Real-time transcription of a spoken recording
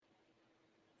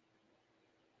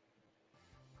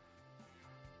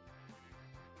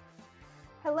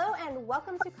Hello and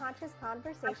welcome to Conscious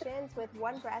Conversations with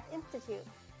One Breath Institute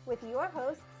with your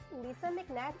hosts Lisa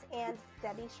McNett and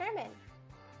Debbie Sherman.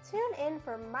 Tune in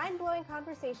for mind-blowing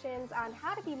conversations on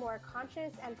how to be more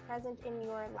conscious and present in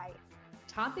your life.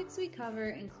 Topics we cover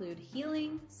include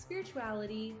healing,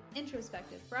 spirituality,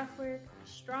 introspective breathwork,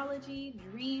 astrology,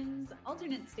 dreams,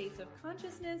 alternate states of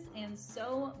consciousness, and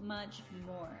so much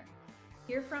more.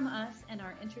 Hear from us and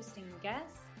our interesting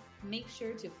guests. Make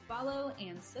sure to follow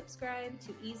and subscribe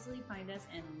to easily find us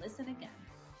and listen again.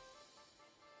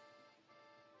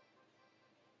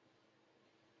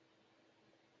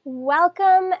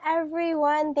 Welcome,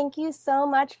 everyone. Thank you so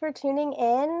much for tuning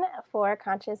in for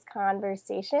Conscious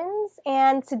Conversations.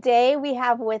 And today we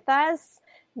have with us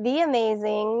the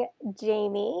amazing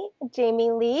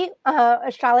Jaime Lee,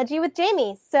 Astrology with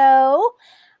Jaime. So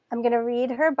I'm going to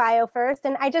read her bio first.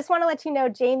 And I just want to let you know,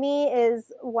 Jaime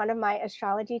is one of my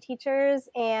astrology teachers.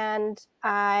 And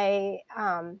I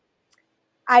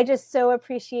just so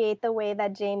appreciate the way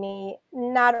that Jaime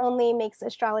not only makes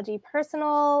astrology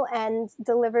personal and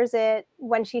delivers it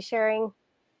when she's sharing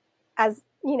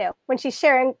when she's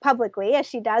sharing publicly as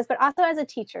she does, but also as a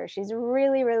teacher. She's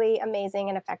really, really amazing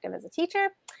and effective as a teacher.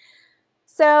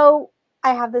 So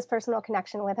I have this personal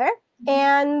connection with her.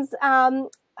 And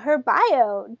her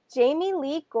bio, Jaime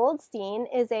Lee Goldstein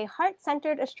is a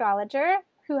heart-centered astrologer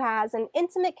who has an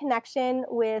intimate connection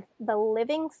with the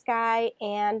living sky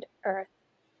and earth.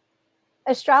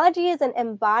 Astrology is an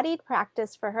embodied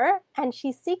practice for her, and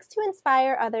she seeks to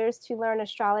inspire others to learn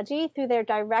astrology through their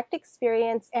direct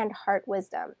experience and heart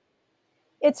wisdom.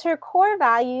 It's her core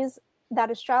values that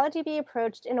astrology be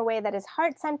approached in a way that is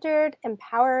heart-centered,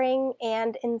 empowering,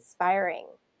 and inspiring.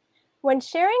 When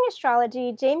sharing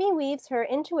astrology, Jaime weaves her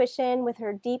intuition with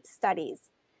her deep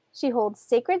studies. She holds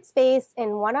sacred space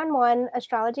in one-on-one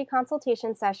astrology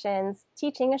consultation sessions,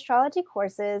 teaching astrology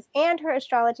courses, and her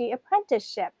astrology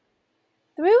apprenticeship.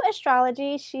 Through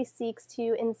astrology, she seeks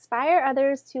to inspire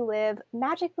others to live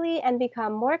magically and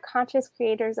become more conscious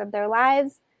creators of their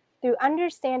lives through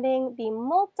understanding the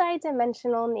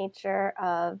multidimensional nature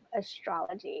of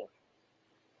astrology.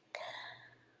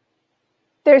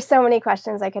 There's so many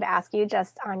questions I could ask you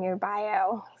just on your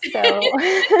bio. So,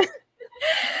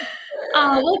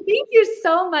 well, thank you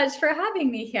so much for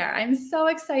having me here. I'm so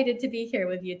excited to be here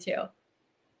with you too.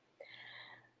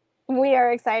 We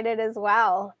are excited as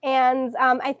well. And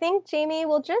I think, Jaime,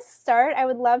 we'll just start. I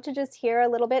would love to just hear a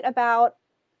little bit about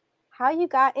how you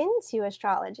got into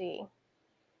astrology.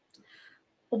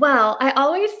 Well, I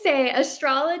always say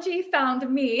astrology found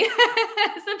me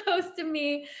as opposed to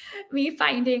me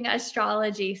finding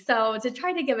astrology. So to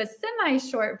try to give a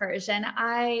semi-short version,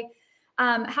 I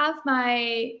have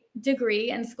my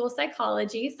degree in school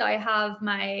psychology. So I have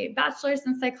my bachelor's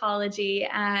in psychology,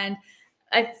 and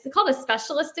it's called a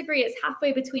specialist degree. It's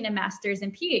halfway between a master's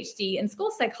and PhD in school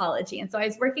psychology. And so I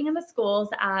was working in the schools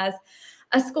as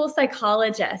a school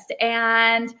psychologist.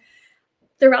 And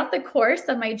throughout the course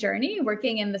of my journey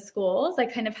working in the schools, I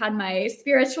kind of had my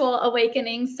spiritual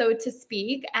awakening, so to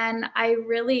speak. And I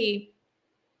really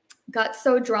got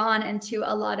so drawn into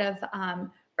a lot of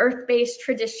earth-based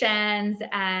traditions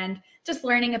and just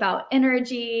learning about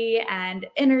energy and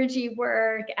energy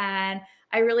work. And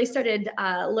I really started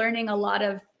learning a lot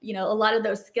of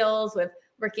those skills with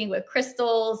working with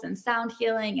crystals and sound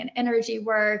healing and energy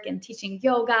work and teaching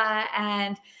yoga.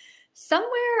 And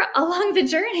somewhere along the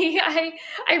journey, I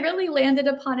really landed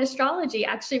upon astrology.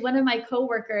 Actually, one of my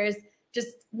coworkers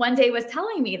just one day was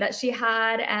telling me that she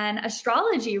had an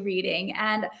astrology reading.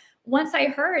 And once I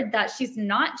heard that she's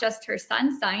not just her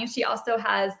sun sign, she also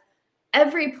has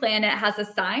every planet has a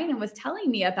sign, and was telling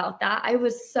me about that, I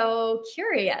was so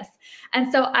curious.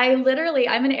 And so I'm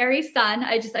an Aries sun.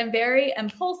 I'm very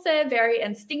impulsive, very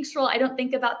instinctual. I don't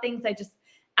think about things. I just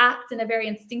act in a very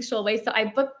instinctual way. So I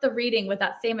booked the reading with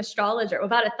that same astrologer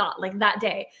without a thought, like that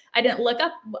day. I didn't look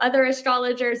up other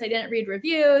astrologers. I didn't read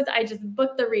reviews. I just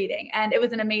booked the reading, and it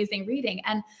was an amazing reading.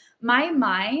 And my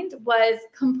mind was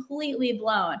completely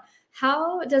blown.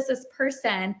 How does this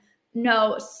person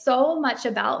know so much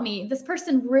about me? This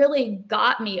person really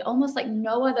got me almost like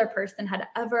no other person had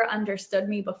ever understood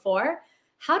me before.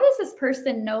 How does this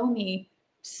person know me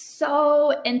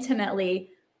so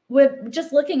intimately with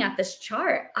just looking at this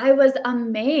chart? I was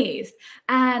amazed.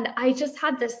 And I just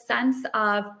had this sense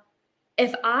of,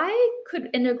 if I could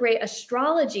integrate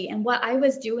astrology and what I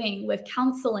was doing with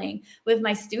counseling with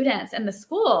my students in the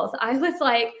schools, I was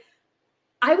like,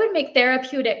 I would make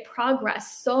therapeutic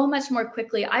progress so much more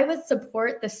quickly. I would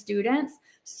support the students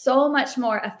so much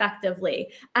more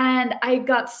effectively. And I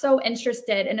got so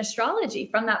interested in astrology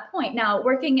from that point. Now,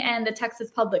 working in the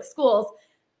Texas public schools,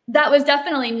 that was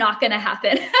definitely not going to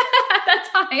happen at that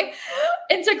time,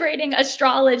 integrating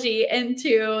astrology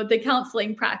into the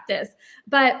counseling practice.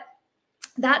 But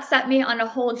that set me on a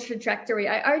whole trajectory.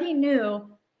 I already knew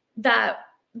that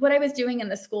what I was doing in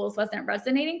the schools wasn't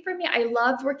resonating for me. I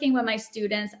loved working with my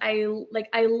students. I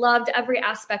loved every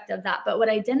aspect of that. But what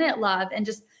I didn't love and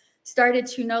just started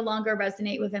to no longer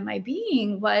resonate within my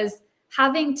being was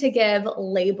having to give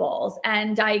labels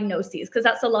and diagnoses, because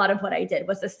that's a lot of what I did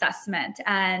was assessment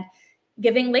and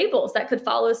giving labels that could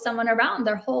follow someone around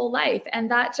their whole life.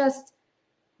 And that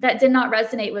did not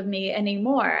resonate with me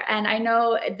anymore. And I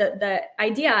know the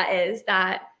idea is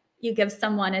that you give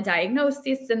someone a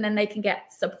diagnosis and then they can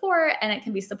get support and it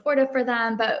can be supportive for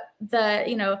them. But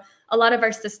a lot of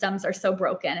our systems are so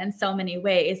broken in so many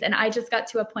ways. And I just got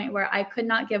to a point where I could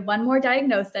not give one more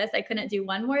diagnosis. I couldn't do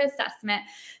one more assessment.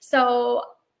 So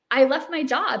I left my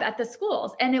job at the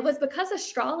schools. And it was because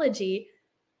astrology,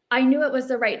 I knew it was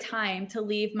the right time to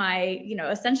leave my,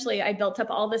 essentially I built up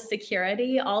all this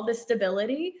security, all this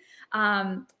stability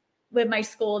with my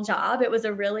school job. It was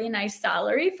a really nice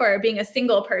salary for being a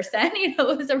single person.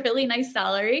 It was a really nice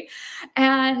salary.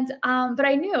 And, but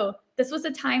I knew this was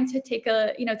a time to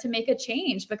to make a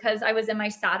change, because I was in my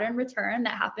Saturn return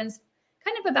that happens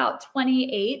kind of about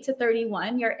 28 to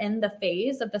 31. You're in the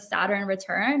phase of the Saturn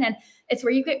return, and it's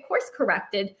where you get course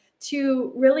corrected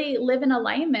to really live in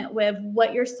alignment with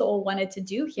what your soul wanted to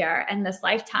do here in this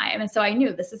lifetime. And so I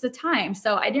knew this is a time.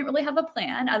 So I didn't really have a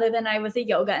plan other than I was a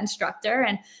yoga instructor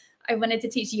and I wanted to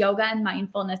teach yoga and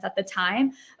mindfulness at the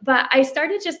time. But I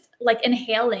started just like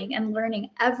inhaling and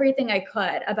learning everything I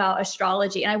could about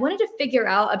astrology. And I wanted to figure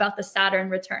out about the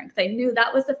Saturn return, because I knew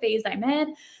that was the phase I'm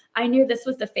in. I knew this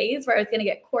was the phase where I was going to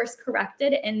get course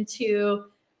corrected into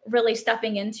really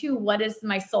stepping into what is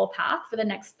my soul path for the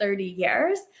next 30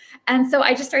 years. And so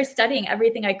I just started studying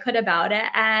everything I could about it.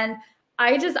 And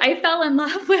I fell in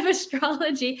love with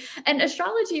astrology, and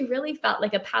astrology really felt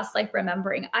like a past life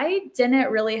remembering. I didn't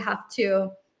really have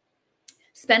to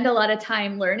spend a lot of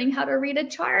time learning how to read a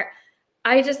chart.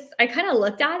 I kind of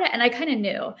looked at it and I kind of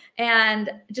knew. And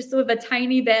just with a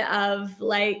tiny bit of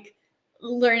like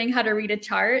learning how to read a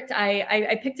chart,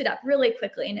 I picked it up really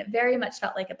quickly, and it very much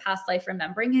felt like a past life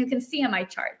remembering. You can see in my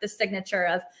chart the signature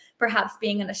of perhaps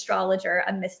being an astrologer,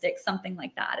 a mystic, something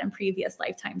like that in previous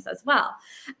lifetimes as well.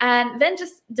 And then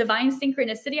just divine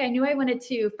synchronicity. I knew I wanted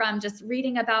to, from just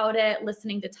reading about it,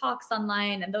 listening to talks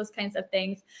online and those kinds of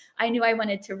things, I knew I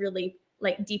wanted to really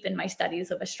like deepen my studies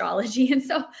of astrology. And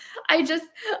so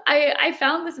I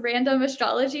found this random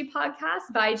astrology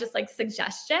podcast by just like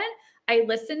suggestion. I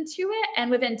listened to it, and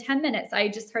within 10 minutes, I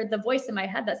just heard the voice in my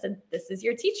head that said, "This is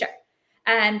your teacher."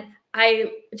 And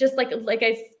I just like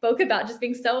I spoke about just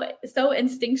being so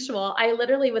instinctual. I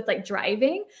literally was like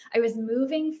driving. I was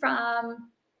moving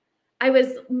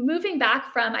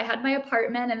back from, I had my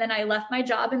apartment and then I left my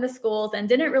job in the schools and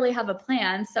didn't really have a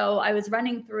plan. So I was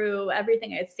running through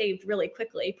everything I had saved really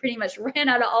quickly, pretty much ran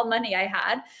out of all money I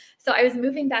had. So I was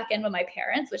moving back in with my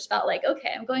parents, which felt like,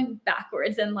 okay, I'm going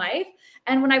backwards in life.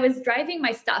 And when I was driving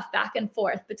my stuff back and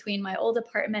forth between my old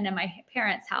apartment and my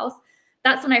parents' house,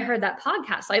 that's when I heard that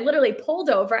podcast. So I literally pulled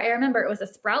over. I remember it was a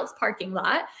Sprouts parking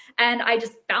lot. And I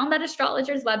just found that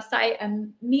astrologer's website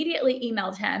and immediately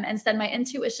emailed him and said, "My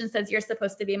intuition says you're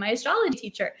supposed to be my astrology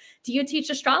teacher. Do you teach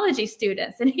astrology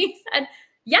students?" And he said,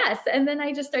 "Yes." And then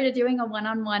I just started doing a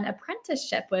one-on-one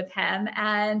apprenticeship with him.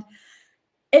 And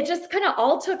it just kind of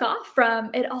all took off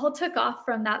from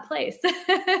that place.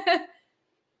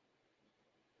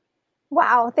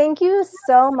 Wow, thank you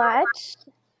so much.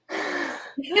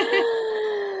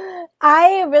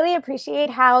 I really appreciate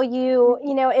how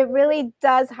it really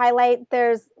does highlight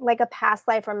there's like a past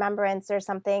life remembrance or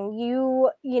something. You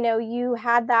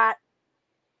had that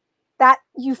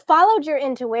you followed your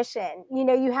intuition.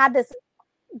 You had this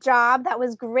job that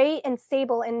was great and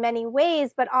stable in many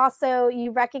ways, but also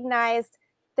you recognized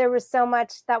there was so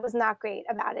much that was not great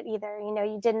about it either.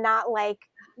 You did not like,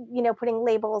 putting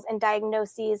labels and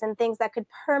diagnoses and things that could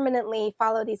permanently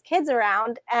follow these kids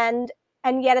around. And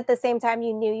yet at the same time,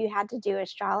 you knew you had to do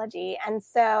astrology. And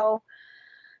so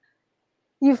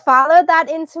you followed that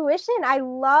intuition. I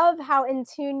love how in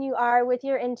tune you are with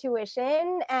your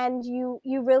intuition, and you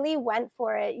really went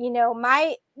for it.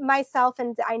 Myself,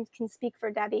 and I can speak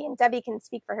for Debbie, and Debbie can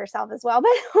speak for herself as well,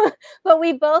 but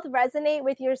we both resonate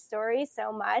with your story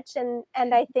so much. And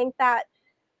I think that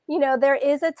there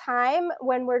is a time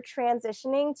when we're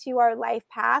transitioning to our life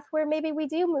path where maybe we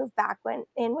do move back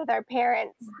in with our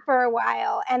parents for a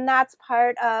while. And that's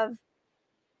part of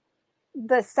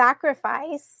the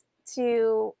sacrifice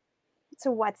to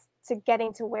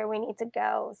getting to where we need to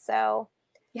go. So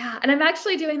Yeah, and I'm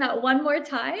actually doing that one more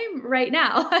time right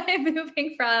now. I'm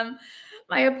moving from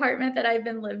my apartment that I've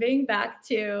been living back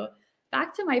to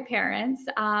my parents,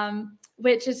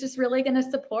 which is just really going to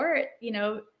support,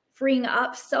 freeing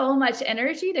up so much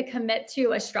energy to commit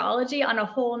to astrology on a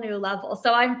whole new level.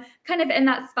 So I'm kind of in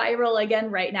that spiral again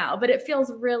right now, but it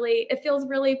feels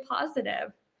really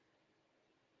positive.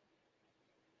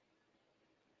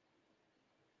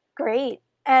 Great.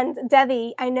 And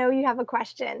Debbie, I know you have a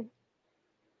question.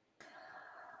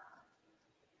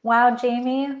 Wow,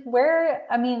 Jaime,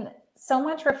 so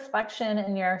much reflection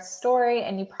in your story,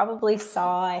 and you probably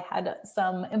saw I had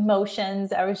some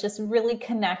emotions. I was just really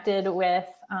connected with,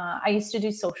 I used to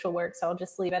do social work, so I'll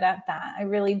just leave it at that. I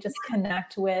really just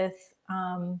connect with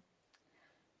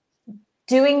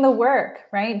doing the work,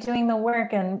 right? Doing the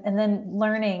work and then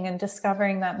learning and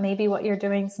discovering that maybe what you're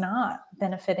doing is not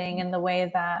benefiting in the way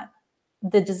that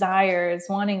the desire is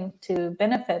wanting to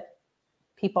benefit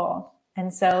people.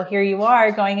 And so here you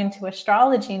are going into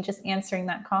astrology and just answering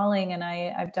that calling. And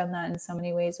I've done that in so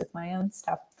many ways with my own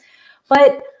stuff.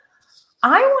 But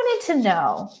I wanted to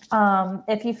know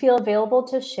if you feel available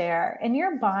to share. In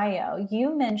your bio,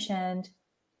 you mentioned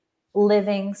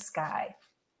living sky.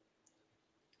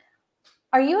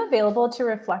 Are you available to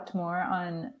reflect more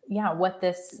on, what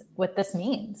this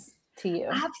means to you?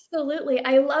 Absolutely.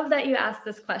 I love that you asked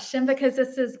this question because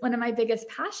this is one of my biggest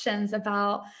passions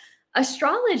about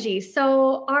astrology.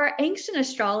 So our ancient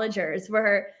astrologers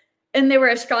and they were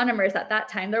astronomers at that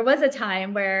time. There was a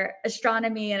time where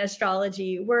astronomy and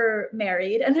astrology were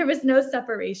married and there was no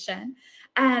separation.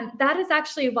 And that is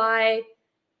actually why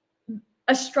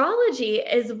astrology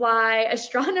is why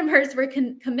astronomers were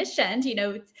commissioned,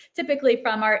 typically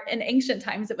in ancient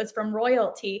times, it was from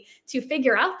royalty to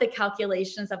figure out the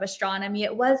calculations of astronomy.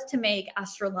 It was to make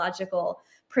astrological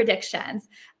predictions.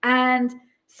 And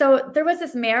so there was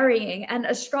this marrying, and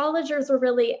astrologers were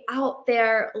really out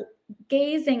there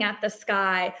gazing at the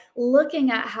sky,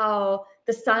 looking at how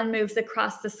the sun moves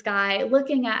across the sky,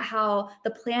 looking at how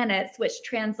the planets, which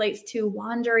translates to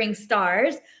wandering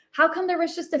stars, how come there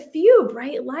was just a few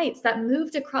bright lights that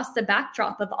moved across the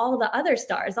backdrop of all the other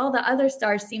stars? All the other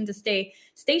stars seemed to stay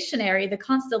stationary, the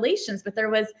constellations, but there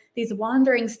was these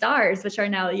wandering stars, which are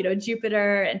now,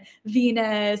 Jupiter and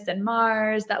Venus and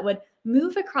Mars, that would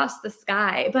move across the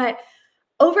sky. But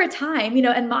over time,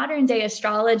 in modern day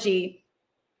astrology,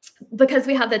 because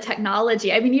we have the technology,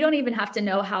 you don't even have to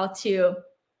know how to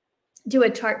do a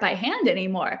chart by hand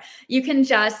anymore. You can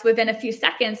just within a few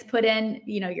seconds put in,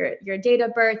 your date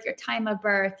of birth, your time of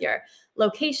birth, your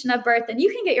location of birth, and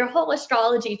you can get your whole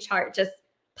astrology chart just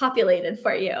populated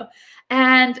for you.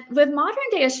 And with modern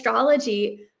day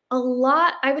astrology,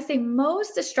 I would say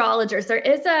most astrologers, there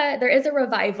is a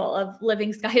revival of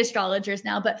living sky astrologers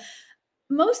now, but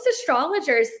most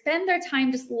astrologers spend their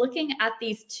time just looking at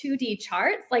these 2D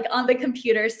charts, like on the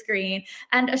computer screen.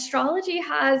 And astrology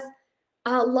has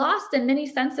lost, in many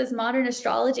senses, modern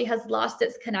astrology has lost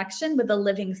its connection with the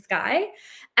living sky.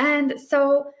 And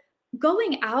so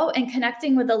going out and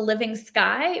connecting with the living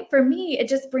sky, for me, it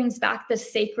just brings back the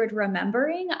sacred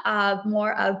remembering of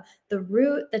more of the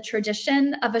root, the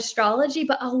tradition of astrology,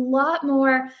 but a lot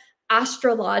more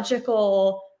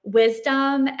astrological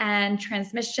wisdom and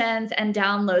transmissions and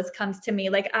downloads comes to me.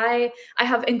 Like I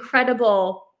have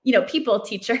incredible people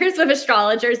teachers with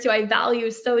astrologers who I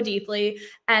value so deeply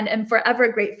and am forever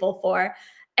grateful for.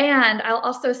 And I'll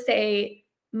also say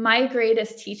my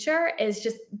greatest teacher is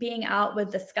just being out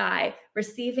with the sky,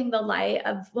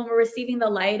 when we're receiving the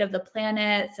light of the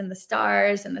planets and the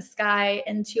stars and the sky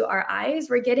into our eyes,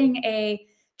 we're getting a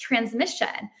transmission.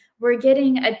 We're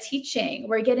getting a teaching,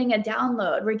 we're getting a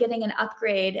download, we're getting an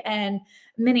upgrade in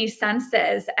many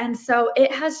senses. And so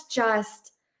it has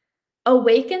just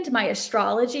awakened my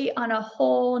astrology on a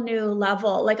whole new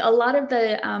level. Like a lot of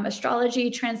the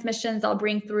astrology transmissions I'll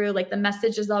bring through, like the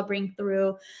messages I'll bring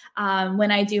through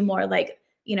when I do more like,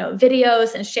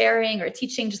 videos and sharing or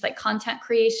teaching, just like content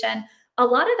creation. A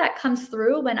lot of that comes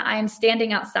through when I'm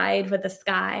standing outside with the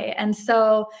sky. And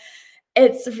so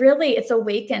it's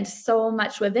awakened so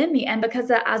much within me. And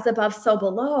because of as above, so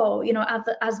below,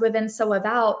 as within, so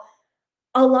without,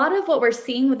 a lot of what we're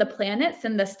seeing with the planets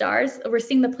and the stars, we're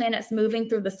seeing the planets moving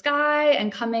through the sky and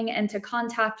coming into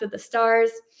contact with the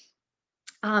stars.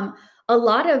 A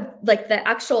lot of like the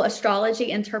actual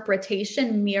astrology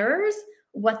interpretation mirrors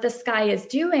what the sky is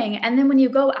doing. And then when you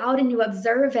go out and you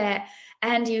observe it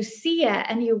and you see it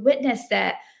and you witness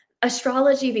it,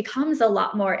 astrology becomes a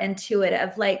lot more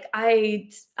intuitive. Like I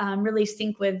really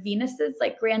sync with Venus's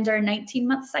like grander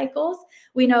 19-month cycles.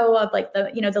 We know of like the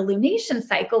lunation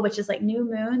cycle, which is like new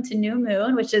moon to new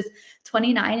moon, which is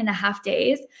 29 and a half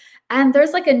days. And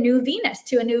there's like a new Venus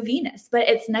to a new Venus, but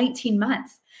it's 19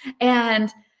 months.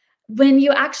 And when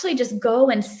you actually just go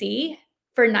and see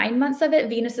for 9 months of it,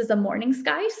 Venus is a morning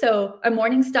sky. So a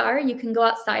morning star, you can go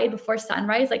outside before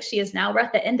sunrise, like she is now. We're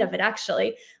at the end of it,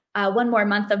 actually. One more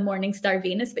month of morning star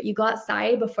Venus, but you go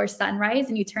outside before sunrise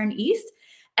and you turn east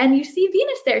and you see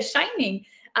Venus there shining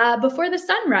before the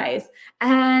sunrise.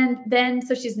 And then,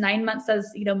 so she's 9 months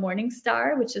as, morning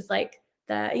star, which is like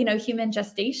the, human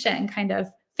gestation kind of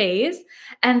phase.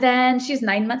 And then she's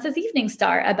 9 months as evening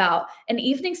star. About an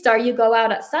evening star, you go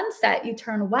out at sunset, you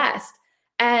turn west,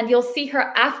 and you'll see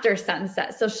her after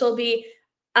sunset. So she'll be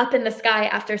up in the sky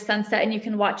after sunset, and you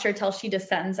can watch her till she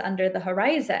descends under the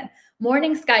horizon.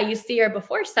 Morning sky, you see her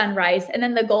before sunrise, and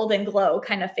then the golden glow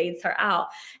kind of fades her out.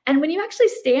 And when you actually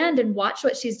stand and watch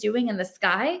what she's doing in the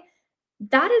sky,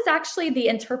 that is actually the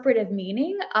interpretive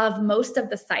meaning of most of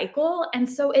the cycle. And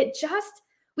so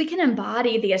we can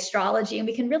embody the astrology, and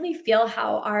we can really feel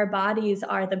how our bodies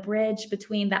are the bridge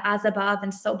between the as above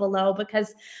and so below.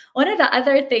 Because one of the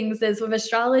other things is with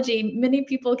astrology, many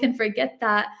people can forget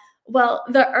that, well,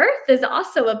 the earth is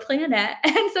also a planet.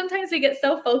 And sometimes we get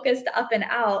so focused up and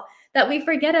out that we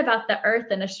forget about the earth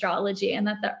in astrology, and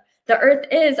that the earth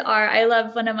is I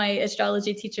love one of my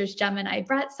astrology teachers, Gemini,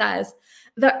 Brett, says,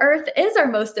 the earth is our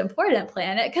most important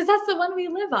planet because that's the one we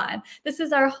live on. This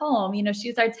is our home.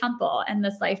 She's our temple in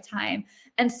this lifetime.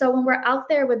 And so when we're out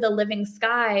there with the living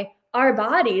sky, our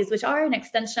bodies, which are an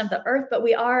extension of the earth, but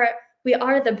we are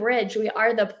the bridge, we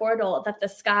are the portal that the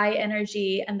sky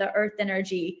energy and the earth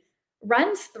energy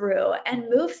runs through and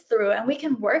moves through. And we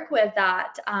can work with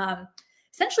that.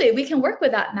 Essentially, we can work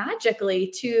with that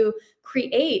magically to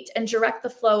create and direct the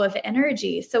flow of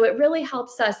energy. So it really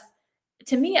helps us.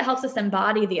 To me, it helps us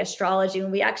embody the astrology when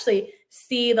we actually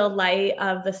see the light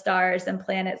of the stars and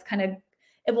planets.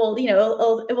 It will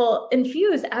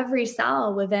infuse every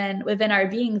cell within our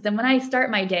beings. And when I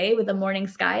start my day with the morning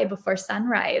sky before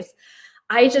sunrise,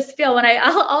 I just feel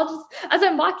I'll just, as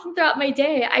I'm walking throughout my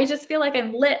day, I just feel like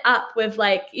I'm lit up with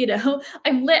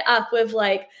I'm lit up with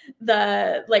with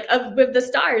the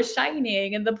stars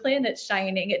shining and the planets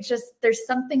shining. There's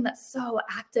something that's so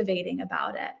activating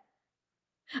about it.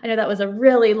 I know that was a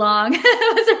really long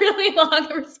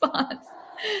response.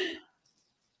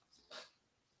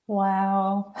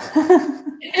 Wow.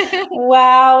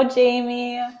 Wow,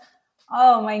 Jaime.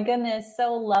 Oh my goodness,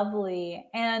 so lovely.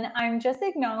 And I'm just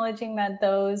acknowledging that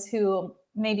those who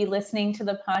may be listening to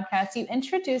the podcast, you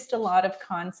introduced a lot of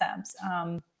concepts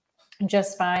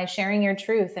just by sharing your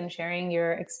truth and sharing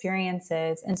your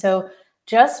experiences. And so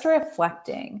just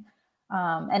reflecting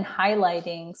and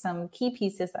highlighting some key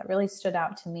pieces that really stood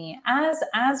out to me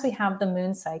as we have the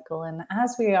moon cycle, and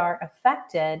as we are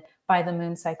affected by the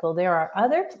moon cycle, there are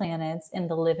other planets in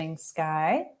the living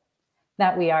sky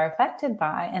that we are affected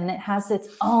by, and it has its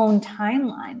own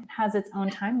timeline.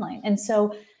 And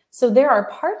so there are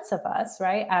parts of us,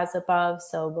 right? As above,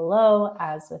 so below,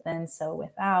 as within, so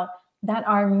without, that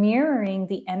are mirroring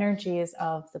the energies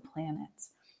of the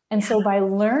planets. And so by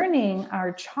learning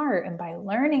our chart and by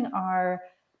learning our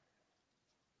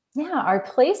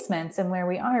placements and where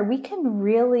we are, we can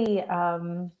really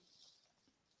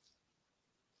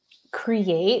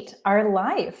create our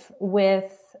life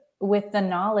with the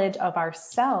knowledge of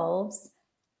ourselves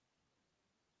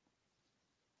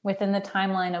within the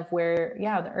timeline of where,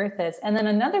 the earth is. And then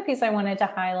another piece I wanted to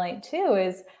highlight too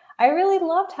is I really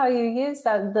loved how you used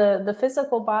that the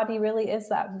physical body really is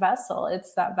that vessel.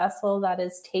 It's that vessel that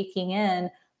is taking in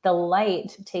the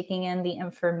light, taking in the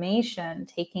information,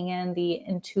 taking in the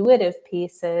intuitive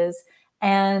pieces,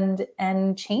 and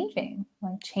changing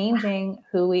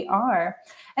who we are.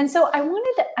 And so I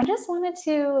just wanted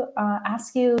to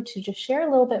ask you to just share a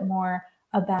little bit more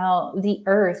about the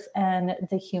earth and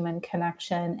the human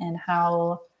connection, and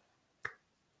how,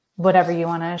 whatever you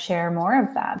want to share more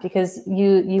of that, because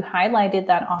you highlighted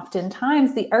that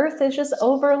oftentimes the earth is just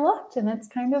overlooked and it's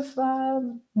kind of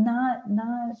not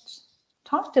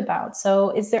talked about.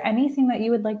 So is there anything that you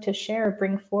would like to share or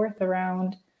bring forth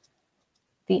around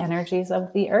the energies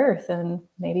of the earth, and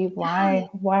maybe why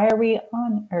are we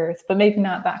on earth? But maybe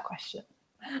not that question.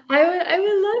 I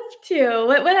would love to.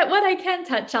 What I can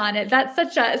touch on it. That's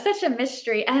such a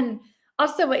mystery. And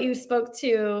also what you spoke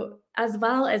to as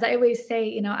well, as I always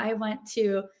say, I want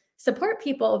to support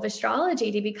people with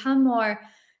astrology to become more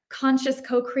conscious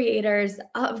co-creators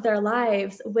of their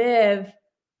lives with,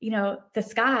 the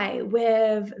sky,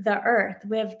 with the earth,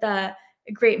 with the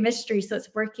great mystery. So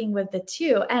it's working with the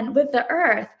two. And with the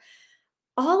earth,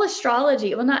 all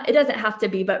astrology, it doesn't have to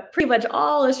be, but pretty much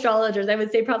all astrologers, I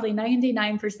would say probably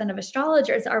 99% of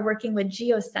astrologers are working with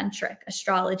geocentric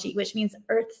astrology, which means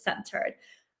earth-centered.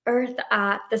 Earth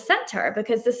at the center,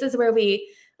 because this is where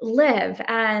we live.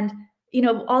 And,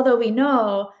 although we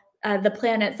know the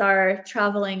planets are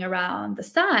traveling around the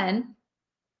sun,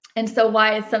 and so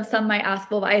why is some might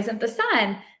ask, well, why isn't the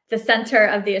sun the center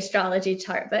of the astrology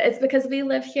chart? But it's because we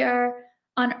live here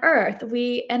on Earth.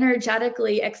 We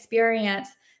energetically experience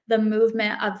the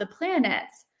movement of the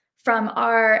planets from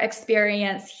our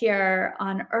experience here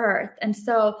on Earth. And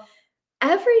so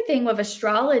everything with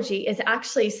astrology is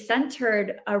actually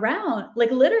centered around,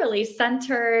 like literally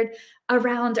centered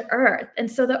around Earth.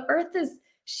 And so the Earth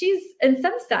she's in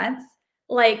some sense,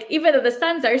 like, even though the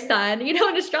sun's our sun,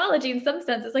 in astrology, in some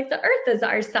sense, it's like the Earth is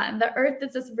our sun. The Earth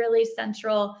is this really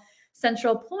central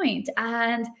point.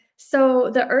 And so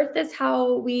the Earth is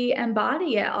how we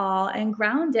embody it all and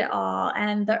ground it all.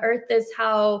 And the Earth is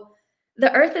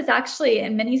actually,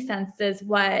 in many senses,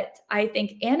 what I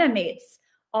think animates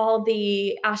all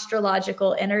the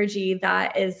astrological energy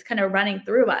that is kind of running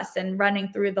through us and running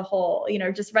through the whole,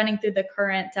 just running through the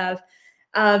current of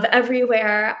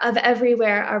everywhere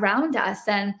around us.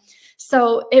 And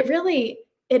so it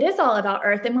is all about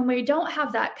Earth. And when we don't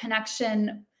have that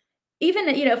connection, even,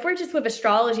 if we're just with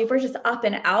astrology, if we're just up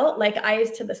and out, like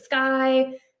eyes to the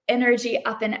sky, energy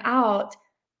up and out,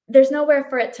 there's nowhere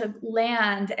for it to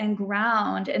land and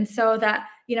ground. And so that,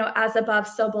 as above,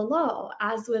 so below,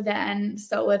 as within,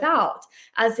 so without,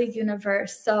 as the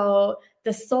universe, so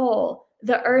the soul.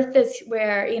 The Earth is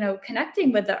where,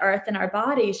 connecting with the Earth and our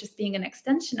bodies, just being an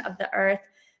extension of the Earth,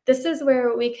 this is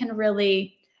where we can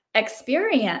really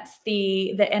experience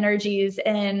the energies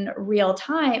in real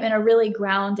time in a really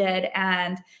grounded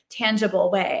and tangible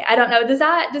way. I don't know, does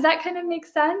that kind of make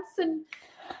sense? And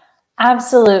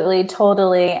absolutely,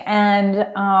 totally. And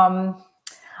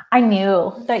I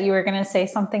knew that you were going to say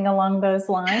something along those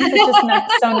lines. It's just not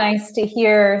so nice to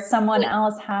hear someone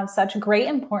else have such great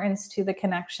importance to the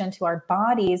connection to our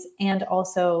bodies and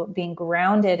also being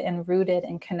grounded and rooted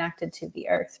and connected to the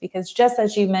earth. Because just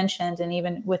as you mentioned, and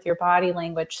even with your body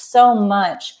language, so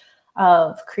much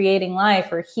of creating life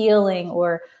or healing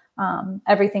or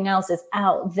everything else is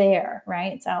out there,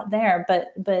 right? It's out there.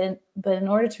 But in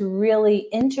order to really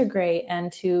integrate and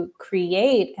to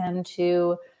create and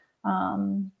to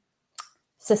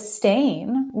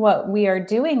sustain what we are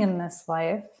doing in this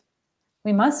life,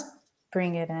 we must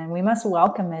bring it in. We must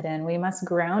welcome it in. We must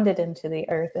ground it into the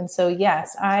earth. And so,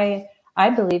 yes, I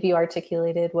believe you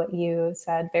articulated what you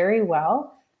said very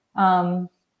well.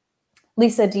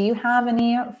 Lisa, do you have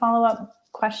any follow-up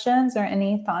questions or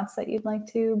any thoughts that you'd like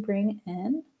to bring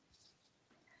in?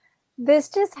 This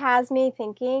just has me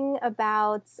thinking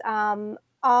about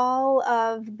all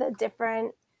of the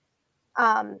different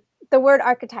the word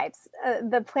archetypes,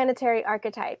 the planetary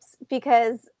archetypes,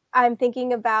 because I'm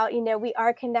thinking about, we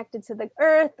are connected to the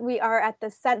earth. We are at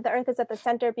the earth is at the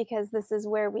center because this is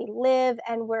where we live,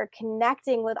 and we're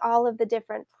connecting with all of the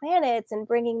different planets and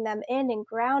bringing them in and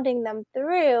grounding them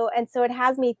through. And so it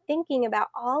has me thinking about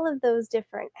all of those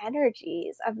different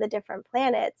energies of the different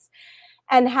planets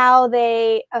and how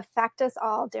they affect us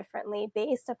all differently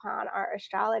based upon our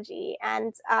astrology.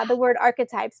 And the word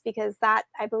archetypes, because that,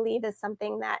 I believe, is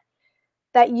something that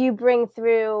you bring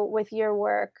through with your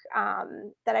work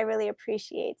that I really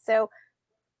appreciate. So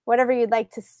whatever you'd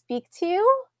like to speak to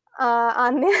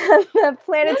on the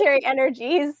planetary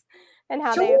energies and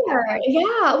how they affect us.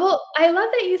 Yeah. Well, I love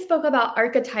that you spoke about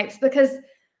archetypes, because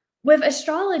with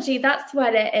astrology, that's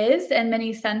what it is in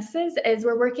many senses, is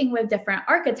we're working with different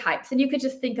archetypes. And you could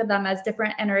just think of them as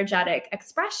different energetic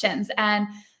expressions. And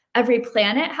every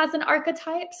planet has an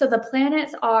archetype. So the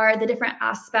planets are the different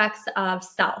aspects of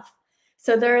self.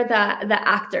 So they're the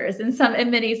actors in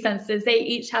many senses. They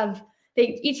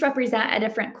each represent a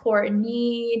different core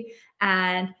need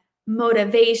and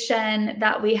motivation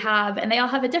that we have, and they all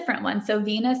have a different one. So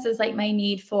Venus is like my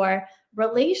need for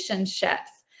relationships.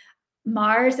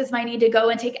 Mars is my need to go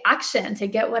and take action to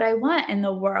get what I want in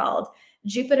the world.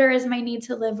 Jupiter is my need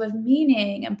to live with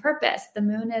meaning and purpose. The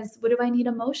moon is what do I need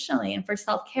emotionally and for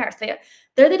self-care. So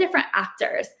they're the different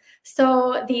actors.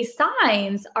 So these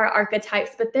signs are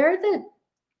archetypes, but they're the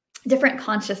different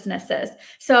consciousnesses.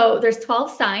 So there's 12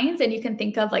 signs, and you can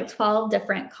think of like 12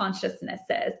 different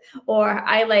consciousnesses. Or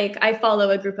I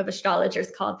follow a group of astrologers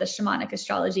called the Shamanic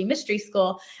Astrology Mystery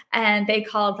School, and they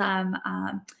call them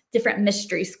different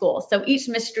mystery schools. So each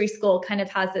mystery school kind of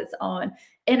has its own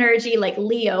energy. Like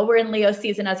Leo, we're in Leo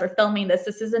season as we're filming this.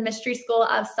 This is a mystery school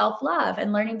of self-love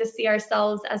and learning to see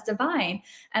ourselves as divine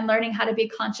and learning how to be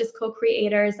conscious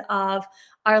co-creators of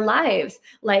our lives.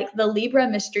 Like the Libra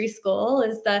mystery school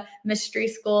is the mystery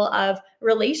school of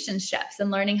relationships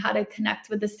and learning how to connect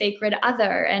with the sacred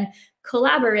other. And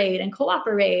collaborate and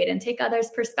cooperate and take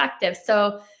others' perspectives.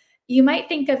 So you might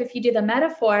think of, if you do the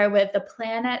metaphor with the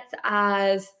planets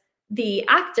as the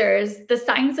actors, the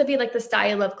signs would be like the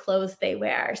style of clothes they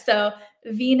wear. So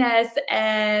Venus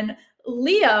and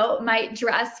Leo might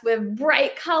dress with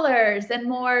bright colors and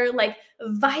more like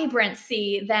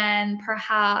vibrancy than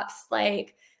perhaps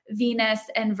like Venus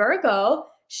and Virgo.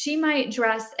 She might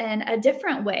dress in a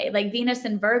different way. Like Venus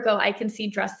and Virgo, I can see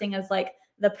dressing as like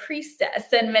the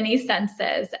priestess in many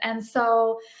senses. And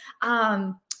so,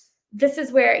 this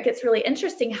is where it gets really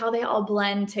interesting how they all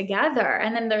blend together.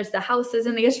 And then there's the houses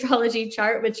in the astrology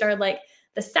chart, which are like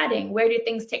the setting. Where do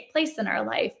things take place in our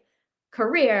life?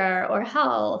 Career or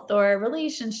health or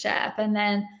relationship. And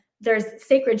then there's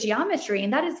sacred geometry.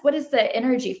 And that is, what is the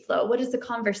energy flow? What is the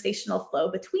conversational flow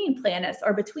between planets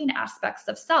or between aspects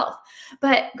of self?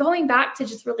 But going back to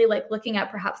just really like looking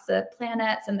at perhaps the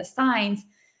planets and the signs,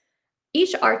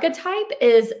 each archetype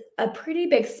is a pretty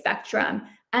big spectrum.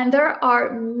 And there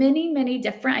are many, many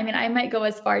different, I mean, I might go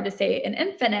as far to say an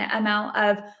infinite amount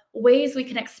of ways we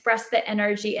can express the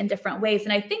energy in different ways.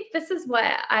 And I think this is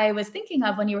what I was thinking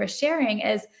of when you were sharing,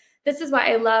 is this is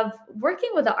why I love working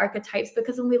with the archetypes,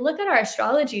 because when we look at our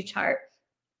astrology chart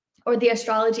or the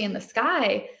astrology in the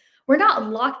sky, we're not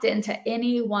locked into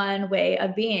any one way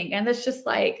of being. And it's just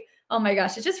like, oh my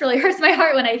gosh, it just really hurts my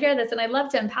heart when I hear this. And I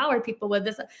love to empower people with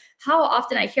this. How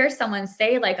often I hear someone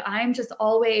say like, I'm just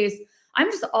always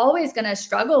going to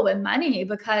struggle with money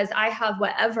because I have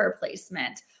whatever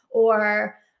placement,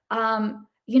 or,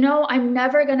 I'm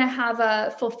never going to have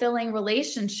a fulfilling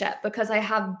relationship because I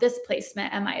have this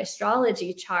placement in my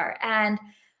astrology chart. And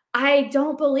I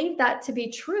don't believe that to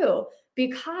be true,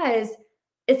 because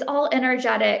it's all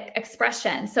energetic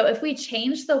expression. So if we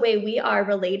change the way we are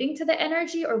relating to the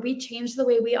energy, or we change the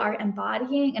way we are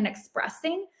embodying and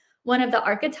expressing one of the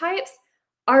archetypes,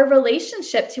 our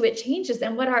relationship to it changes,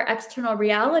 and what our external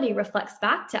reality reflects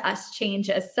back to us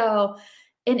changes. So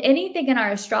in anything in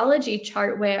our astrology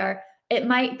chart where it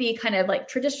might be kind of like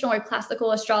traditional or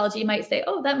classical astrology, you might say,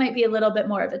 oh, that might be a little bit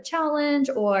more of a challenge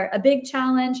or a big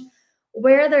challenge.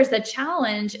 Where there's a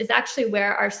challenge is actually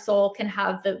where our soul can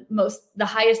have the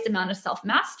highest amount of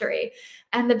self-mastery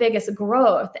and the biggest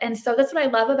growth. And so that's what I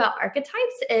love about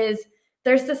archetypes, is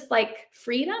there's this like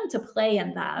freedom to play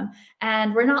in them,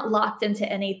 and we're not locked into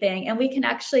anything. And we can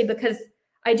actually, because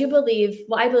I believe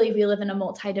we live in a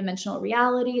multidimensional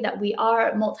reality, that we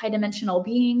are multidimensional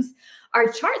beings. Our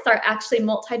charts are actually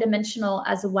multidimensional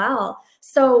as well.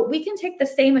 So we can take the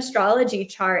same astrology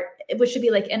chart, which would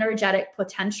be like energetic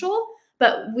potential,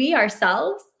 but we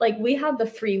ourselves, like, we have the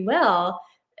free will.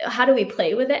 How do we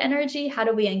play with the energy? How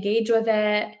do we engage with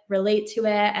it, relate to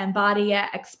it, embody it,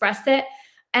 express it?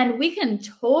 And we can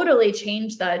totally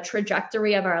change the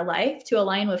trajectory of our life to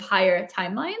align with higher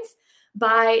timelines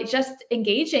by just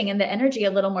engaging in the energy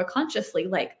a little more consciously,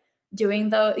 like doing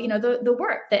the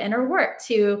work, the inner work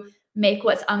to make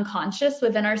what's unconscious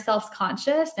within ourselves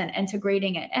conscious, and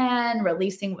integrating it in,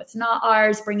 releasing what's not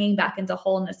ours, bringing back into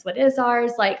wholeness what is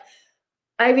ours. Like,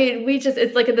 I mean,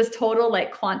 it's like this total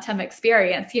like quantum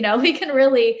experience, we can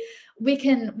really, we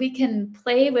can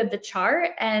play with the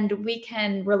chart, and we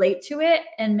can relate to it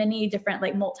in many different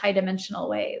like multidimensional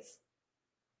ways.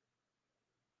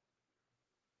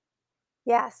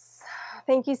 Yes.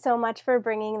 Thank you so much for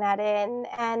bringing that in.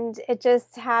 And it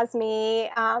just has me,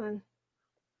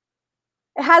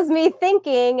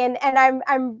 thinking, and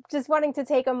I'm just wanting to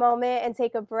take a moment and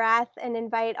take a breath and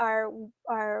invite our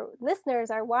listeners,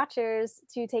 our watchers,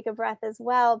 to take a breath as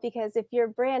well, because if you're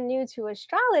brand new to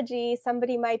astrology,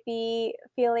 somebody might be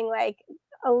feeling like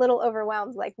a little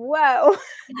overwhelmed, like, whoa,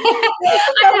 there's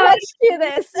so much to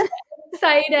this.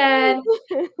 Excited.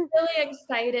 Really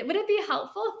excited. Would it be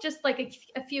helpful if just like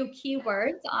a few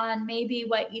keywords on maybe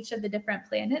what each of the different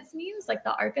planets means, like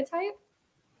the archetype?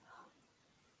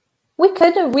 We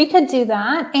could do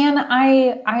that. And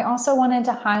I also wanted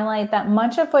to highlight that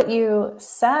much of what you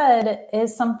said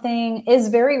is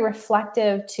very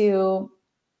reflective to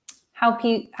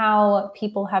how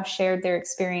people have shared their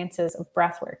experiences of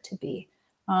breathwork to be.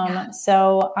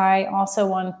 So I also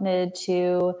wanted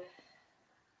to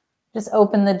just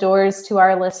open the doors to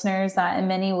our listeners that in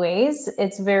many ways,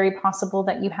 it's very possible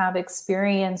that you have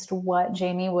experienced what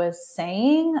Jaime was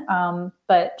saying,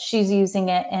 but she's using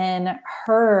it in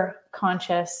her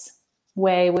conscious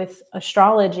way with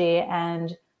astrology.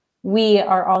 And we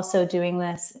are also doing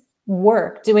the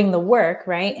work,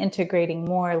 right? Integrating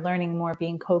more, learning more,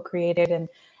 being co-created,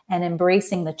 and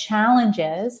embracing the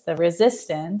challenges, the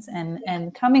resistance,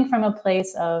 and coming from a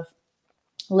place of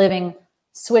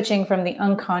switching from the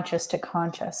unconscious to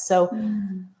conscious. So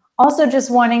also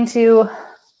just wanting to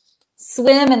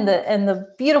swim in the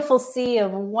beautiful sea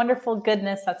of wonderful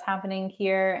goodness that's happening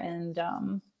here. And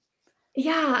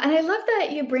Yeah, and I love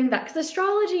that you bring that, because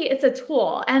astrology, it's a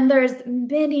tool, and there's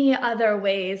many other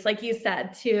ways, like you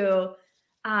said, to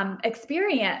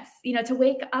experience, to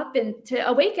wake up and to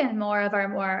awaken more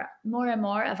and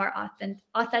more of our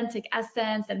authentic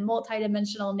essence and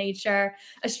multidimensional nature.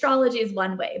 Astrology is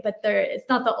one way, but it's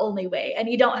not the only way, and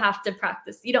you don't have to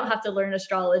practice. You don't have to learn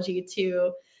astrology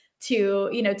to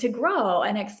grow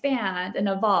and expand and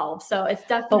evolve. So it's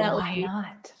but why definitely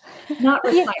not? not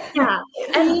required. Yeah.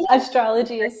 And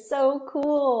Astrology is so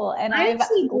cool. And I I've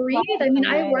actually breathe. loved I mean, the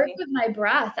I work way. with my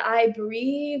breath. I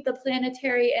breathe the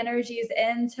planetary energies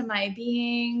into my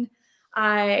being.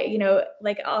 I,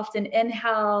 like often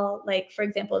inhale, like for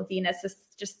example, Venus is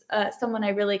just someone I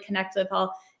really connect with.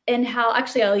 I'll inhale.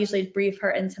 Actually, I'll usually breathe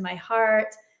her into my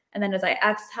heart. And then as I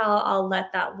exhale, I'll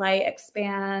let that light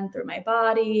expand through my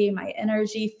body, my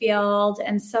energy field.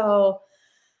 And so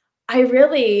I work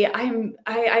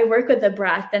with the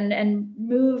breath and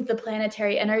move the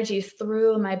planetary energies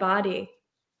through my body.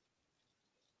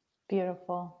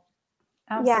 Beautiful.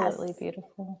 Yes. Absolutely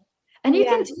beautiful. And you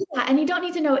can Yes. do that, and you don't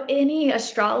need to know any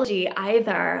astrology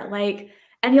either.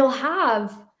 And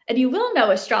you will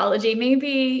know astrology.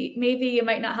 Maybe you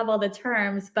might not have all the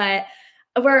terms, but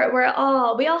we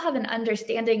all have an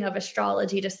understanding of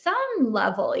astrology to some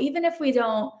level, even if we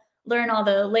don't learn all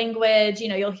the language.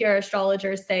 You'll hear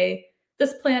astrologers say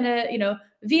this planet,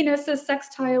 Venus is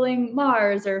sextiling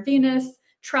Mars, or Venus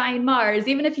trine Mars.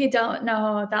 Even if you don't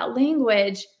know that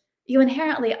language, you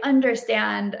inherently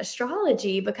understand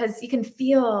astrology because you can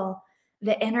feel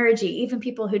the energy. Even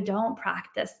people who don't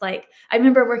practice, like I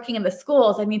remember working in the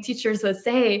schools, teachers would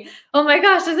say, oh my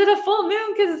gosh, is it a full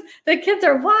moon, because the kids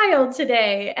are wild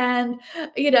today? And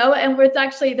it's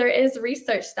actually, there is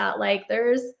research that like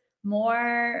there's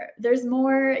more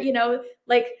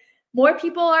like more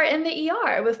people are in the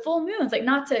ER with full moons. Like,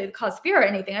 not to cause fear or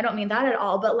anything, I don't mean that at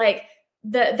all, but like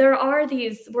there are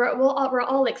these, we're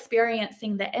all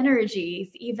experiencing the energies,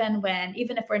 even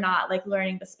if we're not like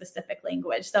learning the specific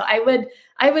language. So I would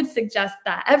suggest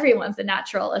that everyone's a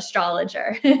natural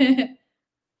astrologer.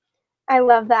 I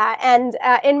love that. And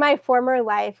in my former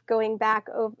life, going back,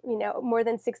 more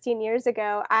than 16 years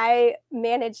ago, I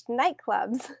managed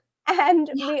nightclubs,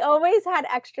 and we always had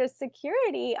extra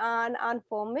security on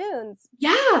full moons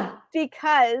Yeah.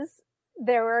 because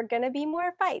there were going to be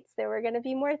more fights. There were going to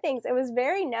be more things. It was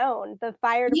very known. The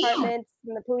fire Yeah. departments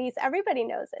and the police, everybody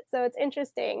knows it. So it's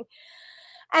interesting.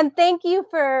 And thank you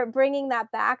for bringing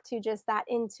that back to just that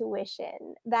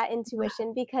intuition,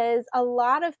 because a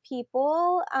lot of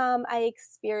people I've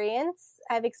experienced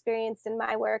in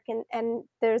my work, and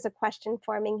there's a question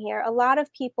forming here. A lot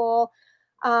of people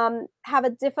have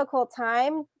a difficult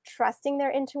time trusting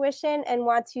their intuition and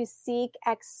want to seek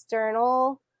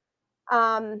external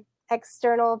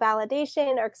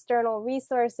validation or external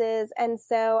resources. And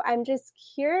so I'm just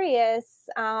curious.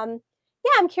 I'm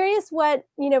curious what,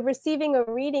 receiving a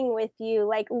reading with you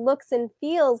like looks and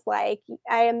feels like.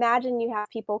 I imagine you have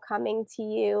people coming to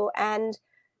you and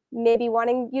maybe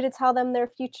wanting you to tell them their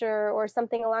future or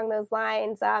something along those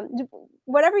lines.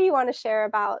 Whatever you want to share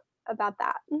about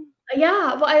that.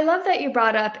 Yeah. Well, I love that you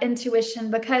brought up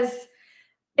intuition, because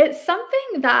it's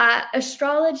something that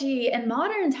astrology in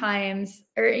modern times,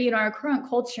 or our current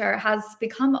culture, has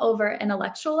become over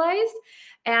intellectualized.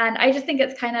 And I just think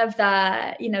it's kind of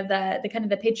the kind of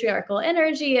the patriarchal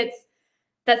energy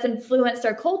that's influenced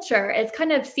our culture. It's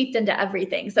kind of seeped into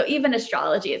everything. So even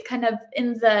astrology is kind of,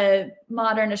 in the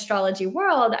modern astrology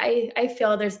world, I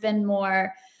feel there's been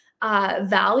more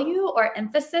value or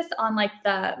emphasis on like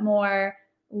the more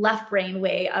left brain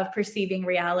way of perceiving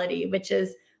reality, which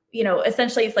is,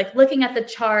 essentially it's like looking at the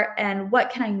chart and what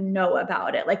can I know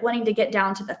about it? Like wanting to get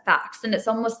down to the facts. And it's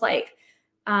almost like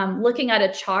looking at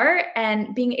a chart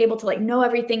and being able to like know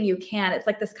everything you can. It's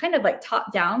like this kind of like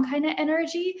top down kind of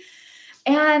energy.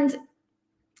 And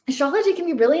astrology can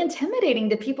be really intimidating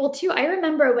to people too. I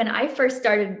remember when I first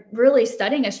started really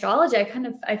studying astrology,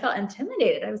 I felt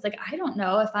intimidated. I was like, I don't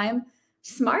know if I'm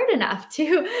smart enough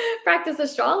to practice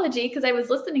astrology, because I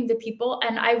was listening to people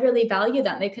and I really value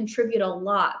them. They contribute a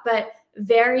lot, but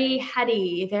very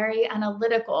heady, very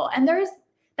analytical. And that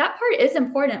part is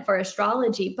important for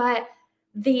astrology, but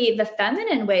the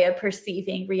feminine way of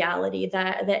perceiving reality,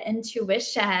 the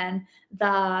intuition,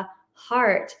 the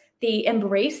heart, the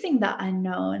embracing the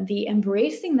unknown, the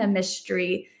embracing the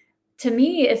mystery, to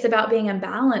me, it's about being in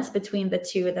balance between the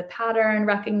two, the pattern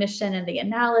recognition and the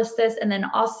analysis, and then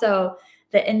also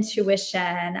the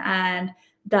intuition and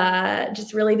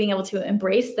just really being able to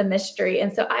embrace the mystery.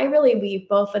 And so I really weave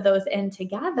both of those in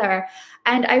together,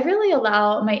 and I really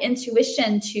allow my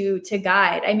intuition to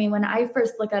guide. I mean, when I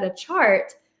first look at a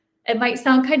chart, it might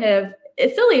sound kind of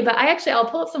silly, but I'll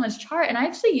pull up someone's chart, and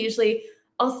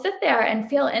I'll sit there and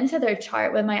feel into their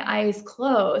chart with my eyes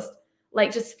closed,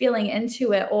 like just feeling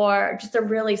into it, or just a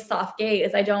really soft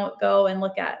gaze. I don't go and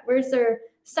look at where's their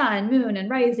sun, moon, and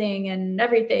rising and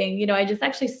everything. I just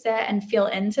actually sit and feel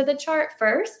into the chart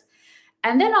first.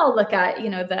 And then I'll look at,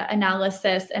 the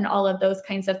analysis and all of those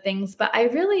kinds of things. But I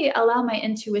really allow my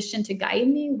intuition to guide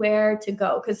me where to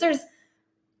go, because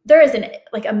there isn't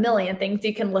like a million things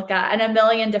you can look at and a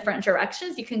million different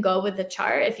directions you can go with the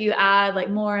chart if you add like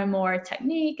more and more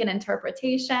technique and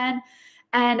interpretation.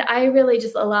 And I really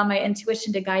just allow my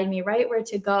intuition to guide me right where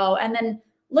to go. And then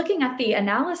looking at the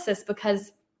analysis,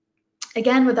 because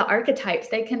again, with the archetypes,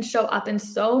 they can show up in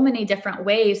so many different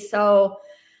ways. So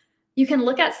you can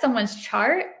look at someone's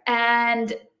chart,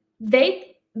 and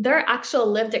their actual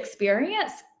lived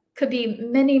experience could be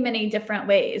many, many different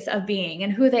ways of being,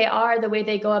 and who they are, the way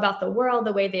they go about the world,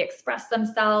 the way they express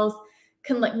themselves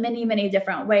can look many, many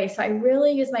different ways. So I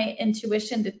really use my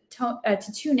intuition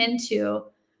to tune into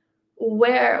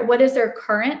what is their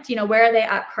current, where are they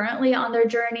at currently on their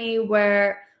journey?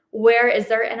 Where is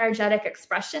their energetic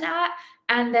expression at?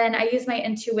 And then I use my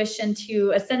intuition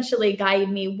to essentially guide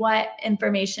me what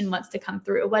information wants to come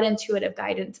through, what intuitive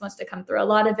guidance wants to come through. A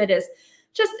lot of it is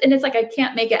and it's like, I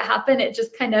can't make it happen. It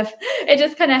just kind of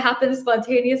happens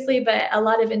spontaneously, but a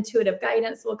lot of intuitive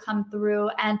guidance will come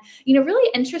through. And,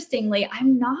 really interestingly,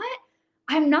 I'm not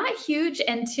huge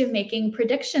into making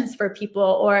predictions for people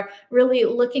or really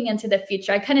looking into the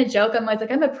future. I kind of joke, I'm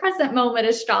like, I'm a present moment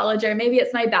astrologer. Maybe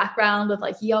it's my background with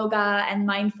like yoga and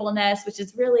mindfulness, which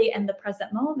is really in the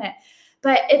present moment.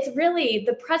 But it's really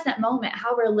the present moment,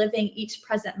 how we're living each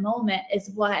present moment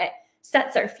is what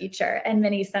sets our future in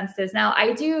many senses. Now,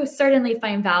 I do certainly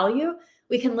find value.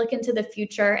 We can look into the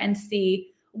future and see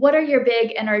what are your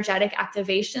big energetic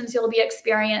activations you'll be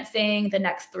experiencing the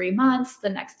next 3 months, the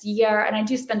next year. And I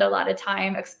do spend a lot of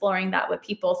time exploring that with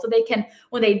people. So they can,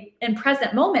 in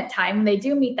present moment time, when they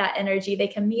do meet that energy, they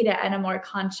can meet it in a more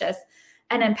conscious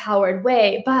and empowered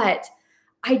way. But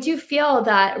I do feel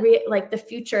that the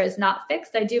future is not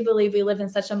fixed. I do believe we live in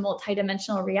such a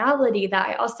multidimensional reality that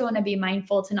I also want to be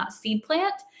mindful to not seed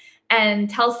plant and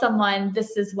tell someone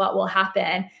this is what will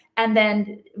happen. And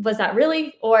then was that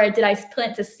really, or did I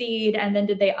plant a seed and then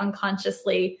did they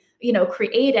unconsciously,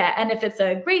 create it? And if it's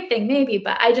a great thing, maybe,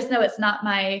 but I just know it's not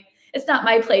my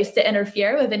place to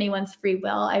interfere with anyone's free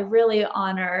will. I really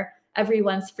honor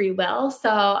everyone's free will.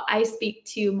 So I speak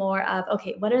to more of,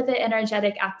 okay, what are the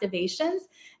energetic activations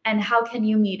and how can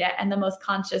you meet it in the most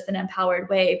conscious and empowered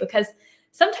way? Because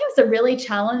sometimes the really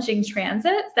challenging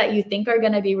transits that you think are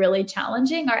going to be really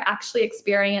challenging are actually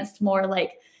experienced more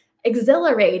like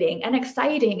exhilarating and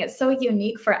exciting. It's so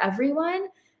unique for everyone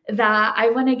that I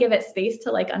want to give it space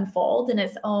to like unfold in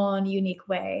its own unique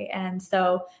way. And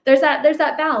so there's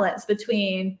that balance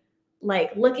between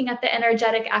like looking at the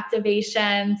energetic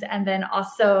activations and then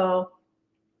also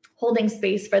holding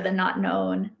space for the not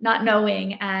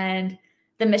knowing and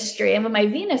the mystery. And with my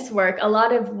Venus work, a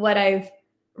lot of what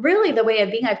the way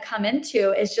of being I've come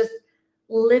into is just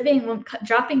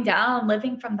dropping down,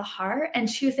 living from the heart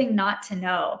and choosing not to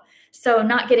know. So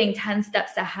not getting 10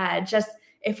 steps ahead, just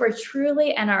if we're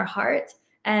truly in our heart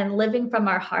and living from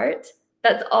our heart,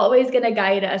 that's always going to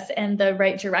guide us in the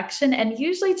right direction and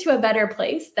usually to a better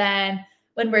place than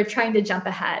when we're trying to jump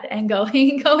ahead and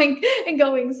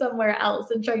going somewhere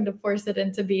else and trying to force it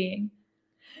into being.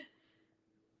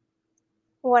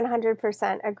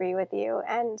 100% agree with you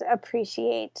and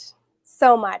appreciate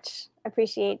so much.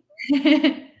 Appreciate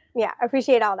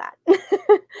all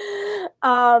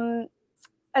that.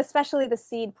 Especially the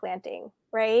seed planting,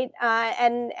 right?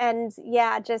 And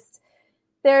yeah, just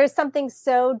there's something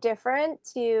so different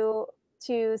to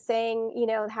saying,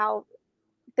 how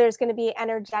there's going to be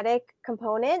energetic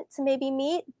component to maybe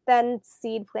meet than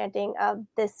seed planting of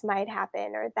this might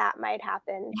happen or that might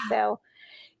happen. Yeah. So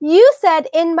you said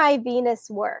in my Venus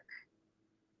work.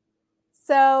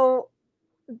 So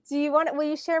will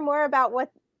you share more about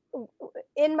what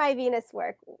in my Venus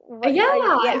work?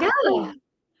 Yeah.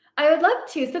 I would love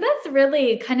to. So that's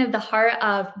really kind of the heart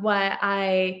of what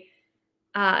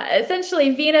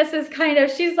essentially Venus is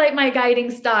she's like my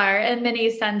guiding star in many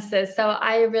senses. So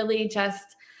I really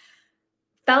just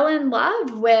fell in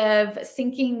love with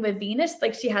syncing with Venus.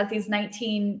 Like she has these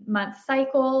 19-month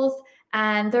cycles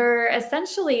and they're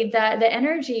essentially the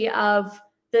energy of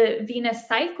the Venus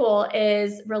cycle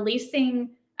is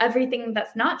releasing everything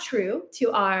that's not true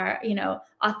to our,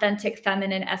 authentic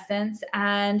feminine essence,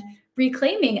 and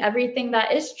reclaiming everything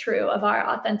that is true of our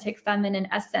authentic feminine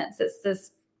essence. It's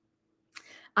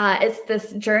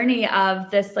this journey of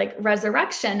this like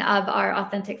resurrection of our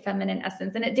authentic feminine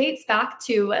essence. And it dates back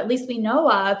to, at least we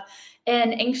know of,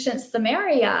 in ancient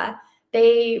Samaria,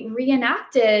 they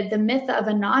reenacted the myth of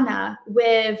Inanna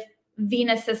with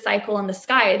Venus's cycle in the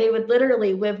sky. They would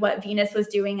literally, with what Venus was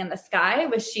doing in the sky,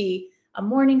 was she a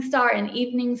morning star, an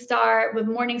evening star? With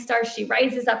morning stars, she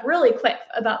rises up really quick,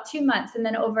 about 2 months. And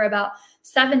then over about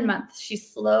 7 months, she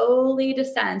slowly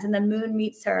descends, and the moon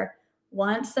meets her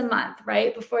once a month,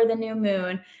 right before the new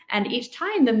moon. And each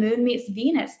time the moon meets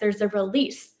Venus, there's a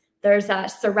release, there's a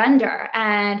surrender,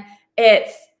 and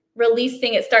it's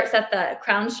releasing. It starts at the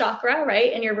crown chakra,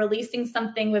 right? And you're releasing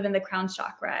something within the crown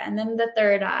chakra, and then the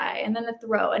third eye, and then the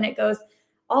throat, and it goes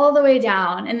all the way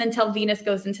down, and then until Venus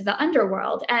goes into the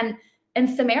underworld. And in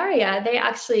Samaria, they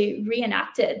actually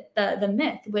reenacted the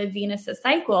myth with Venus's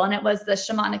cycle, and it was the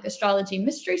shamanic astrology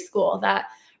mystery school that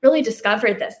really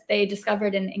discovered this. They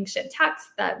discovered an ancient text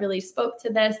that really spoke to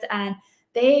this, and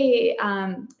they,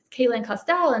 Caitlin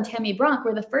Costell and Tammy Brunk,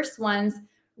 were the first ones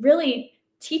really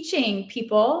teaching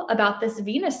people about this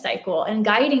Venus cycle and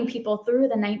guiding people through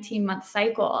the 19-month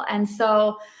cycle. And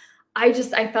so I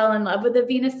fell in love with the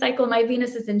Venus cycle. My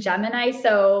Venus is in Gemini.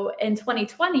 So in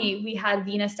 2020, we had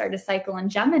Venus start a cycle in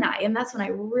Gemini. And that's when I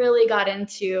really got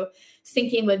into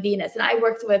syncing with Venus. And I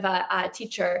worked with a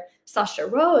teacher, Sasha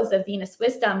Rose, of Venus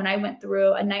Wisdom. And I went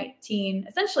through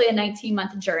essentially a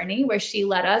 19-month journey where she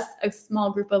led us, a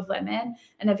small group of women,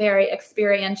 in a very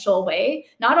experiential way.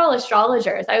 Not all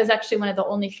astrologers. I was actually one of the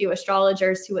only few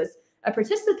astrologers who was a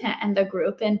participant in the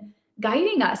group, and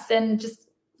guiding us and just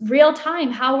real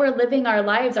time, how we're living our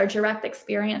lives, our direct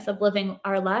experience of living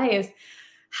our lives,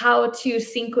 how to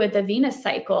sync with the Venus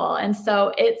cycle. And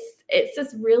so it's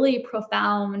this really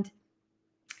profound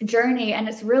journey, and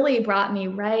it's really brought me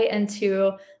right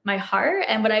into my heart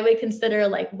and what I would consider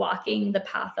like walking the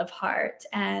path of heart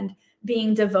and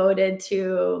being devoted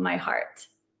to my heart.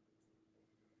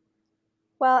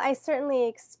 Well, I certainly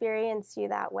experience you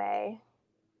that way.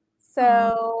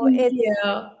 So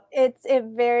it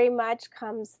very much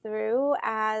comes through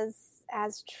as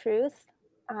truth,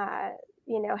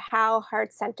 how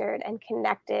heart-centered and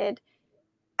connected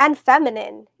and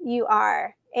feminine you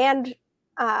are, and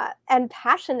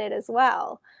passionate as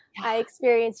well. Yeah. I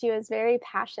experience you as very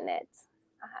passionate.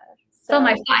 So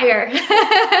my fire.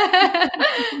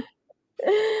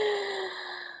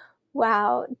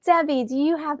 Wow. Debbie, do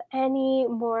you have any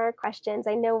more questions?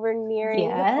 I know we're nearing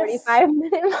the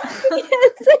 45-minute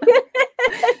mark.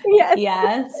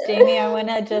 Yes, Jaime, I want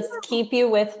to just keep you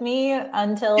with me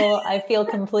until I feel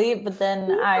complete, but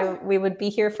then we would be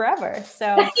here forever.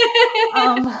 So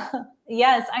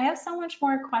yes, I have so much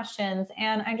more questions,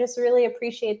 and I just really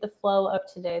appreciate the flow of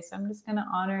today. So I'm just going to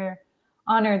honor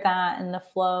that and the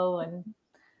flow. And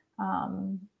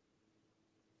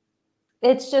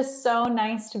it's just so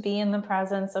nice to be in the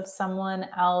presence of someone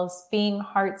else, being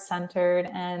heart-centered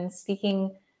and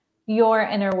speaking your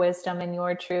inner wisdom and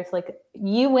your truth. Like,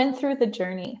 you went through the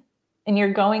journey and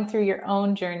you're going through your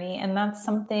own journey. And that's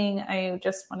something I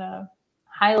just want to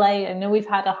highlight. I know we've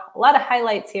had a lot of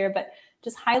highlights here, but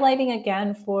just highlighting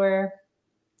again for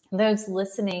those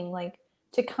listening, like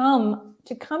to come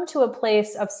to a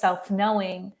place of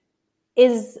self-knowing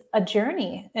is a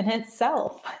journey in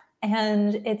itself.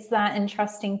 And it's that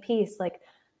entrusting piece. Like,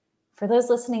 for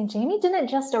those listening, Jaime didn't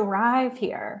just arrive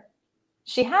here.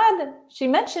 She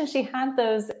mentioned she had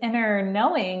those inner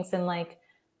knowings, and like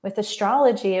with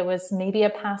astrology, it was maybe a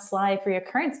past life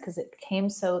reoccurrence because it came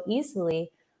so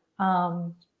easily.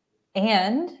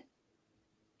 And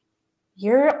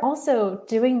you're also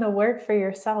doing the work for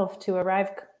yourself to arrive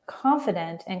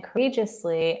confident and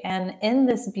courageously and in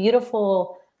this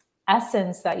beautiful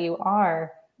essence that you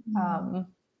are.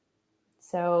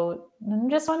 So I'm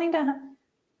just wanting to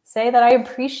say that I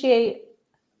appreciate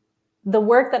the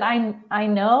work that I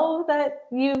know that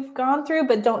you've gone through,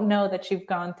 but don't know that you've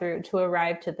gone through to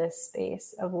arrive to this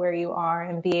space of where you are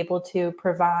and be able to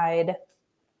provide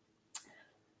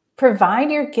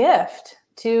your gift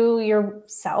to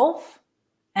yourself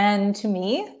and to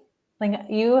me. Like,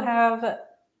 you have,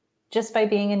 just by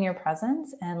being in your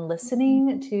presence and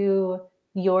listening to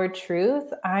your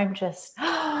truth, I'm just in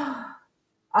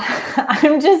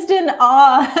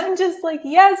awe. I'm just like,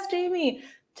 yes, Jaime,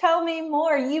 tell me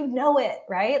more. You know it,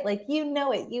 right? Like, you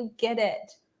know it, you get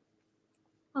it.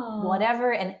 Aww.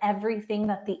 Whatever and everything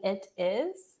that the it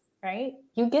is, right?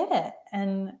 You get it.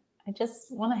 And I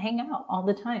just want to hang out all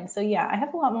the time. So yeah, I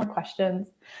have a lot more questions.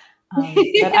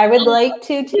 But I would like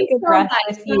to take a breath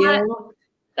with you.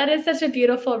 That is such a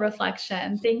beautiful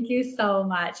reflection. Thank you so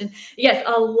much. And yes,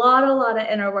 a lot of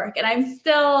inner work. And I'm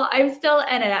still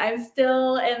in it. I'm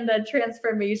still in the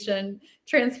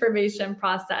transformation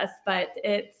process, but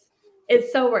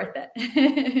it's so worth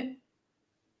it.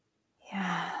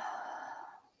 Yeah.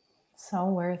 So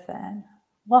worth it.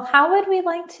 Well, how would we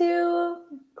like to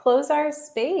close our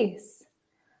space?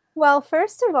 Well,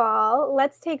 first of all,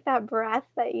 let's take that breath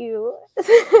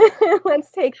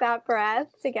let's take that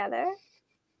breath together.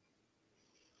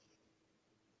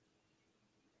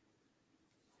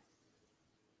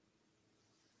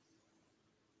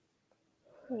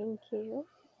 Thank you.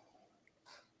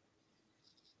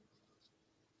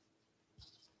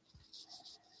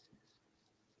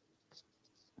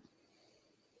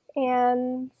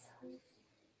 And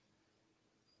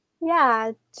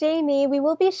yeah, Jaime, we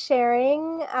will be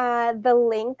sharing the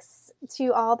links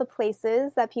to all the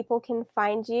places that people can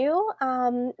find you.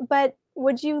 But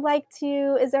is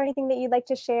there anything that you'd like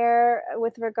to share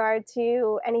with regard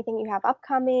to anything you have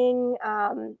upcoming,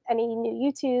 any new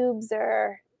YouTubes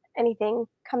or anything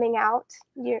coming out?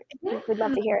 We'd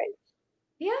love to hear it.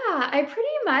 Yeah, I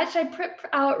put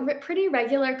out pretty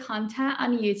regular content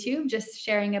on YouTube, just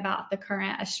sharing about the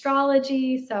current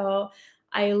astrology. So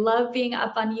I love being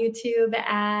up on YouTube,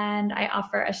 and I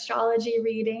offer astrology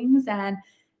readings. And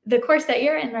the course that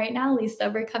you're in right now, Lisa,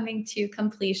 we're coming to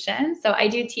completion. So I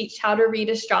do teach how to read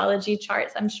astrology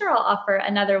charts. I'm sure I'll offer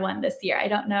another one this year. I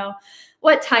don't know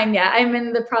what time yet. I'm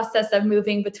in the process of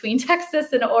moving between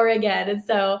Texas and Oregon. And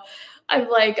so I'm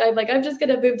just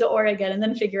gonna move to Oregon and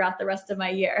then figure out the rest of my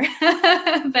year.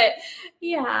 But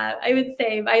yeah, I would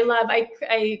say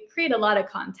I create a lot of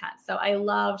content, so I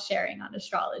love sharing on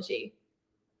astrology.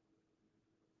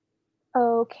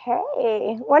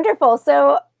 Okay, wonderful.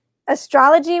 So,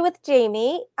 Astrology with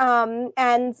Jaime,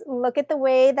 and look at the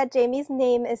way that Jaime's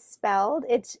name is spelled.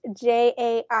 It's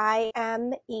Jaime.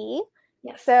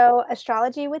 Yes. So,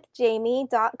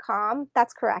 astrologywithjaime.com.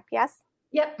 That's correct, yes?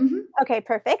 Yep. Mm-hmm. Okay,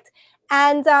 perfect.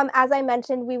 And as I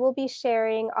mentioned, we will be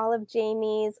sharing all of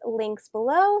Jaime's links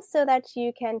below so that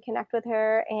you can connect with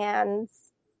her and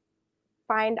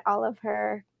find all of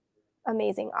her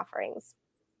amazing offerings.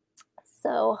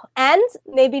 So, and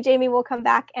maybe Jaime will come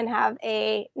back and have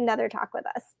another talk with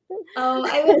us. Oh,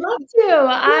 I would love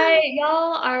to.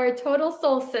 Y'all are total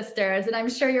soul sisters, and I'm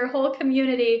sure your whole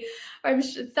community,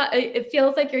 it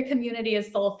feels like your community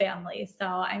is soul family. So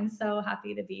I'm so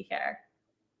happy to be here.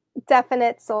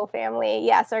 Definite soul family.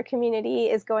 Yes, our community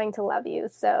is going to love you.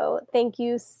 So thank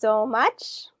you so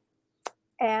much.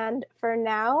 And for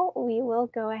now, we will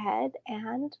go ahead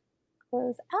and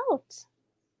close out.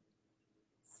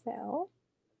 So,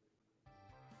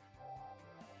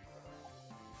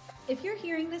 if you're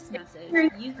hearing this message,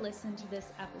 you've listened to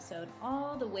this episode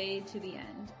all the way to the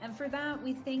end. And for that,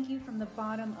 we thank you from the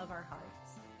bottom of our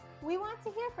hearts. We want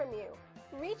to hear from you.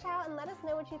 Reach out and let us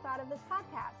know what you thought of this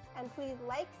podcast. And please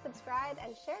like, subscribe,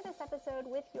 and share this episode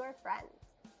with your friends.